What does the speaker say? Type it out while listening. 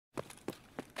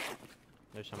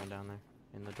There's someone down there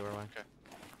in the doorway. Okay.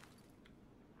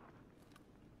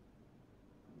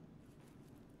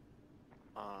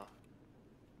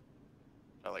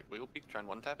 I like wiggle peek, try and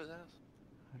one tap his ass?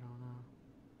 I don't know.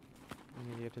 I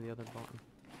need to get to the other button.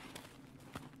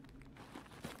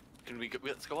 Can we go,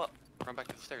 let's go up. Run back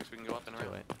to the stairs, we can go up and Too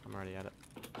around. late. I'm already at it.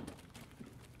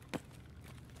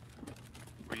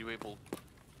 Were you able,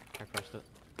 I pressed it.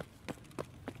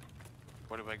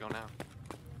 where do I go now?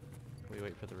 We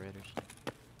wait for the raiders.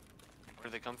 Where do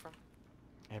they come from?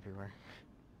 Everywhere.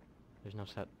 There's no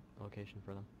set location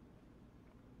for them.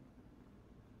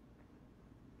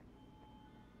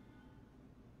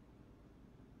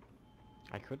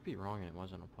 I could be wrong and it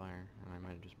wasn't a player, and I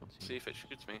might have just been seeing. See if it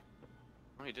shoots me.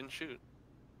 Oh, he didn't shoot.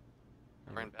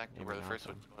 I ran back to maybe where the not first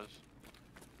then. one was.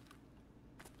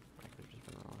 I could have just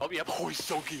been wrong. Oh yeah, oh he's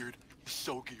so geared. He's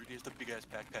so geared. He has the big ass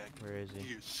backpack. Where is he?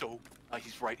 He is so.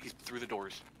 He's right. He's through the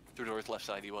doors. Through the doors, left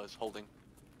side. He was holding.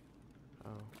 Oh.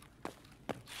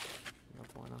 No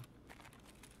bueno.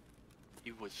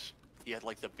 He was. He had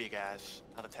like the big ass,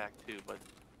 not attack too, but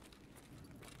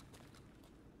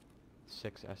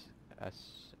 6 SH.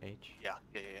 yeah.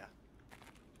 I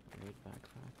need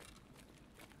backpack.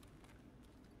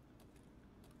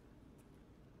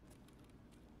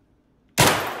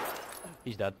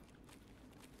 He's dead.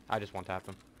 I just one tapped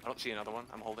him. I don't see another one.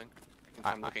 I'm holding.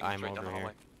 I'm looking I'm straight down the over here.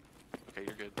 hallway. Okay,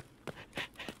 you're good.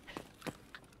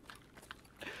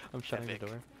 I'm shutting Epic. the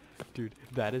door. Dude,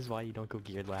 that is why you don't go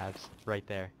geared labs. Right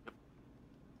there.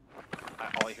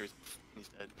 All I hear is he's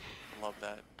dead. I love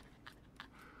that.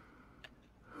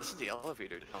 This is the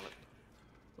elevator tunnel.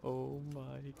 Oh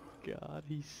my god,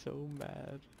 he's so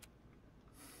mad.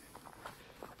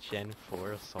 Gen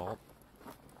 4 assault.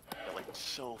 They're like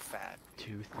so fat.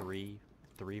 2,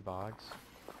 3 bogs.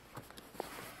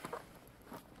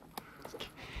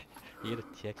 He had a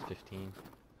TX-15.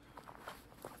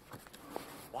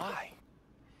 Why?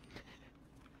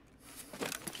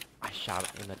 I shot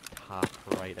it in the top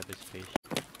right of his face.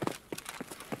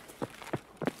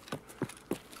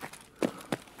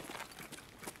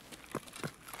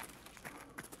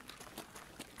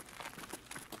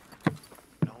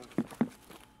 No.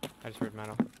 I just heard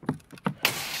metal. I'm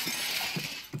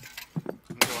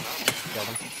going up. Killed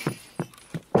him.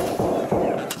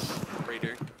 That's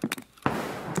Raider.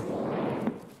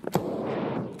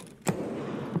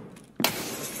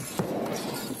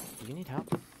 Do you need help?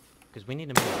 Because we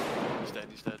need to move. He's dead.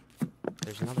 He's dead.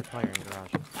 There's another player in the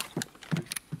garage.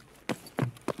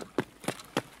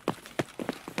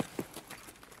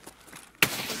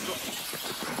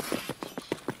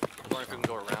 I wonder if we can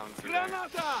go around through there.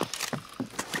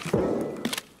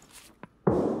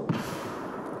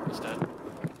 He's dead.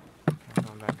 I'm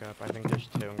going back up. I think there's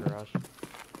 2 in garage.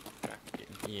 Okay.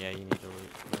 Yeah, you need to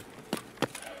loot.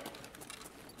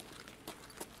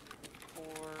 4.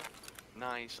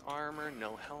 Nice armor.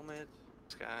 No helmet.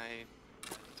 This guy.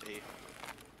 Safe.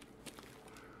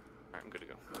 Alright, I'm good to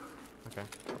go. Okay.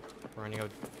 We're gonna go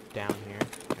down here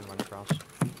and run across.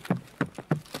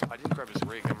 I didn't grab his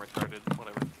rig. I'm retarded.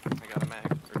 Whatever. I got a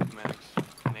mag. Or 2 mags.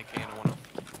 An AK and a 1 up.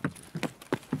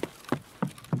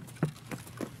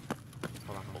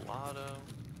 Hold on. Mulatto.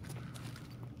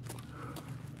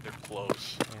 They're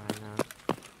close. Yeah, I know.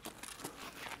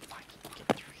 I can't get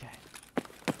through that.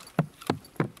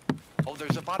 Oh,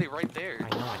 there's a body right there. I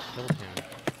know, I killed him.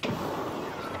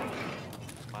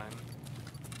 Fine.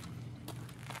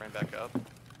 Ran back up.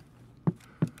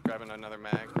 Grabbing another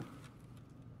mag.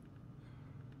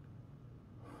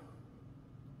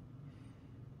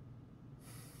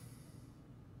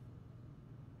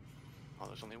 Oh,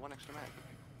 there's only 1 extra mag.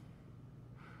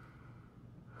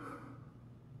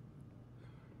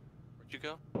 Where'd you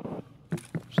go? Holding?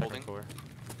 Second floor.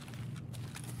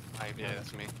 Yeah,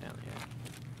 that's me. Yeah.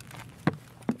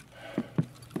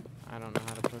 I don't know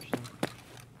how to push them.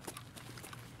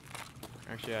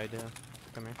 Actually, I do.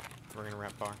 Come here. We're gonna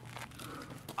wrap bar.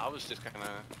 I was just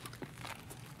kinda...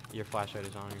 Your flashlight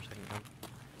is on your second gun.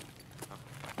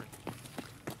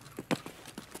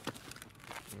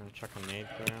 I'm gonna chuck a nade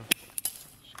through.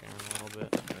 Scare him a little bit.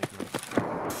 Make him...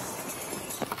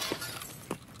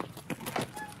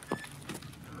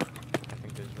 I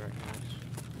think this is very nice.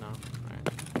 No? Alright.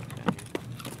 Down here.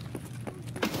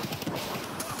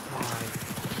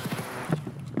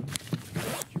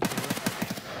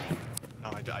 No,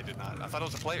 I did not. I thought it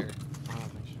was a player. I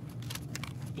don't think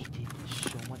so. It did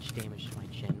so much damage to my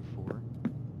Gen 4.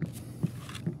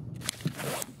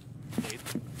 Nade.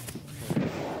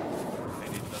 They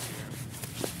needed us here.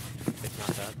 It's not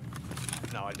that.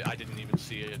 No, I didn't even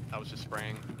see it. I was just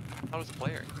spraying. I thought it was a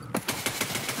player.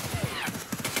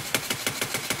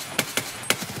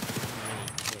 How many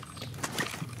hits?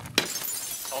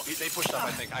 Oh, they pushed up,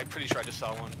 I think. I'm pretty sure I just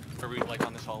saw one. Or we like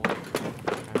on this hallway.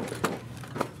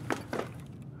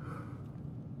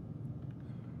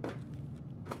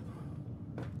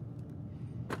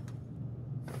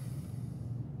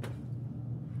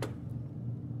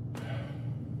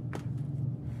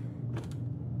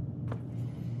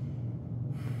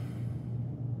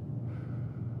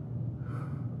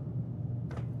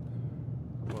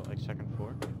 What, like second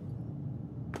floor?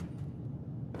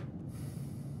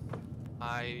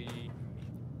 I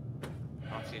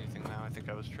don't see anything now. I think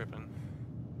I was tripping.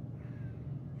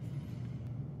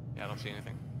 Yeah, I don't see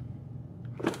anything.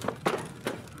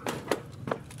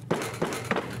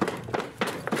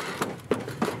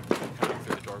 Coming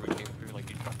through the door we came through, like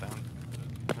you dropped down.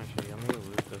 Actually, I'm gonna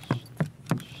loot this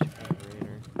stupid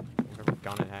raider. Whatever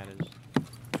gun it had is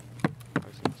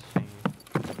insane.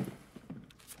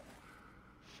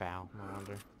 Foul, no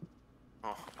wonder.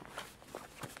 Oh,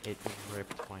 It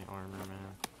ripped my armor,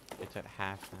 man. It's at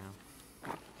half now.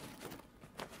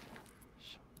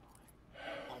 So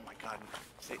oh my god.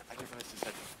 See, I didn't realize this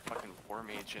had fucking War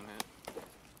Mage in it.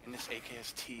 And this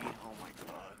AKST, oh my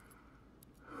god.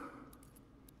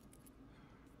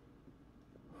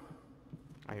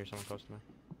 I hear someone close to me.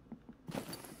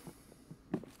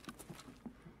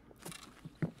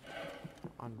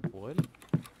 On wood?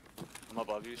 I'm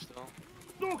above you still.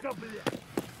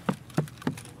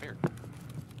 Where?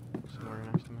 Somewhere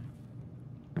next to me.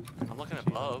 I'm looking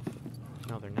above.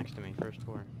 No, they're next to me, first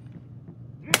floor.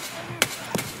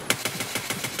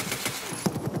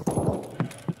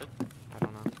 I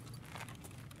don't know.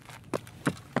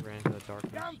 Ran into the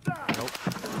darkness. Nope.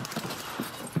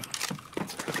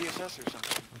 DSS or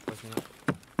something. I'm pushing up.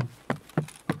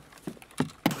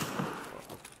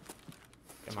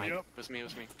 Am I? It was me, it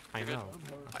was me. I You're good. know.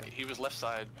 He was left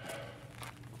side.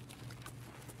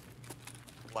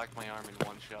 Blacked my arm in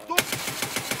one shot.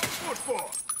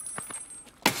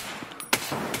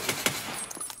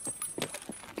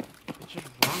 It's just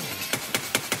running.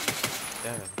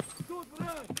 Dead.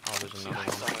 Oh, there's See, another I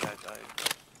saw one. that died.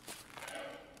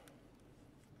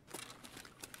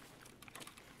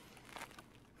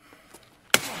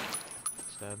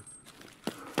 It's dead.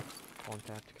 One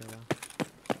tap to go though.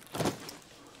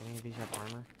 Any of these have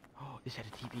armor? Oh, this had a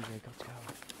TP rig. Let's go.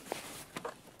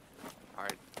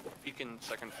 Alright, peeking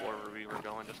second floor where we were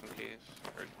going just in case.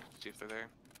 Or see if they're there.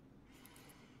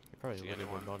 They probably See looted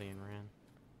anyone? their body and ran.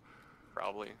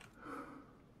 Probably.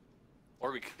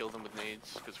 Or we could kill them with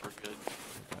nades, because we're good.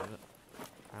 I doubt it.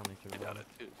 I only threw I doubt one. it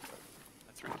too.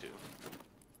 I threw two.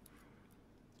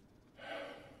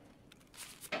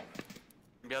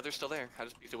 Yeah, they're still there. I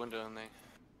just peeked the window and they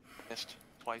missed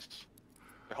twice.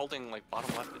 They're holding like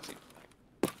bottom left, it seems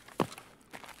like.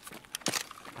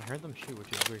 I heard them shoot,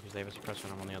 which is weird because they have a suppressor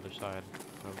and I'm on the other side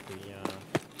of the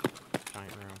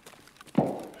giant room.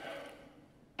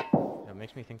 It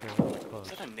makes me think they're a little bit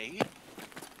close. Is that a nade?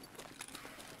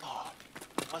 Oh,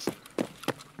 it wasn't.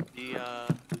 The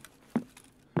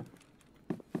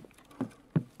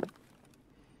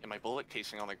yeah, my bullet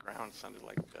casing on the ground sounded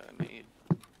like a nade.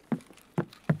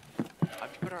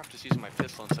 I'd be better off just using my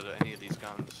pistol instead of any of these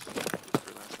guns.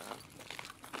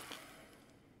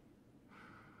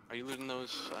 Are you looting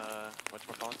those,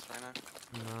 whatchamacallits right now?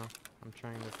 No, I'm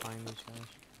trying to find these guys.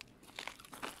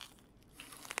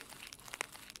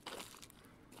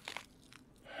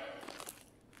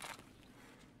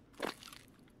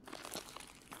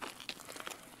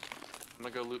 I'm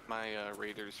gonna go loot my,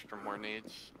 raiders for more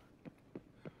nades.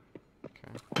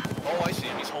 Okay. Oh, I see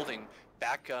him. He's holding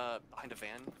back, behind a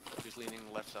van. He's leaning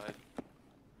left side.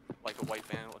 Like a white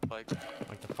van, it looked like.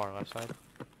 Like the far left side?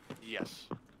 Yes.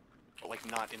 But like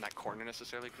not in that corner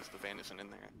necessarily, because the van isn't in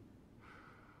there.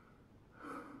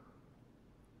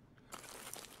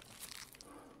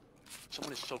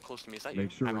 Someone is so close to me. Is that you?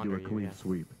 Make sure I'm we do under a you, clean yeah.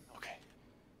 sweep. Okay.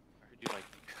 I heard you like,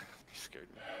 you scared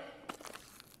me.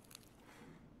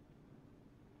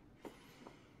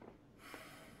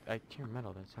 I hear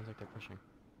metal, that sounds like they're pushing.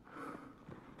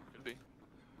 Could be.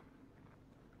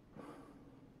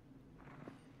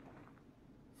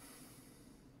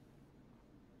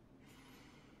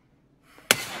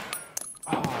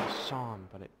 Oh, I saw him,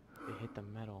 but it hit the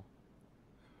metal.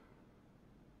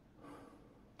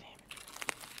 Damn it.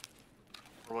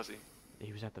 Where was he?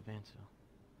 He was at the van still.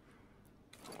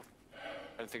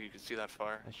 I didn't think you could see that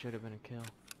far. That should have been a kill.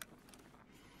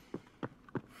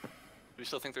 Do we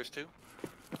still think there's two?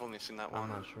 I've only seen that one. I'm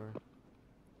not sure.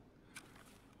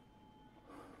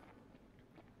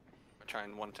 We're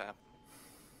trying one tap.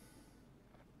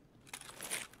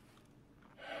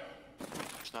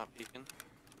 It's not peeking.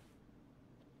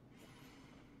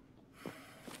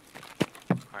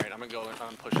 Alright,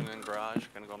 I'm pushing in garage.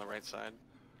 Gonna go on the right side.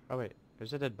 Oh wait,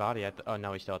 there's a dead body at the. Oh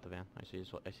no, he's still at the van. I see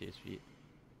his feet.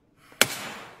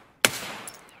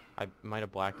 I might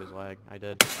have blacked his leg. I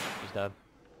did. He's dead.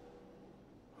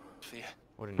 Yeah.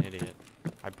 What an idiot.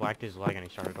 I blacked his leg and he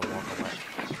started to walk away.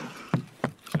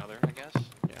 There's another, I guess.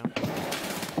 Yeah.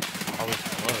 Oh, he's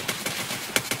close.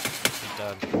 He's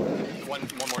dead. One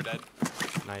more dead.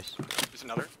 Nice. There's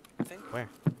another, I think. Where?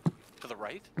 To the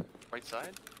right? Right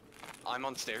side? I'm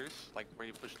on stairs, like where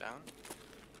you push down.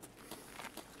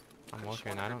 I'm I just looking.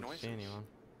 wanna I hear don't noises. see anyone.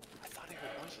 I thought I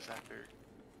heard noises after.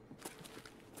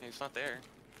 Hey, it's not there.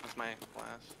 That's my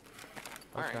glass.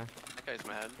 Alright, Okay. that guy's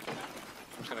mad. I'm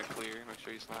just gonna clear, make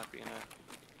sure he's not being a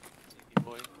sneaky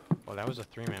boy. Well, that was a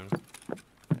 3-man.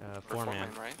 Four-man.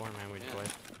 right? Four-man we just Yeah.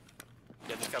 wiped.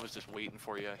 Yeah, this guy was just waiting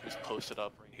for you. He was posted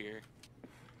up right here.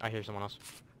 I hear someone else.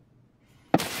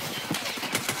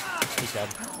 He's dead.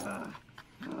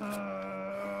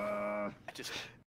 I just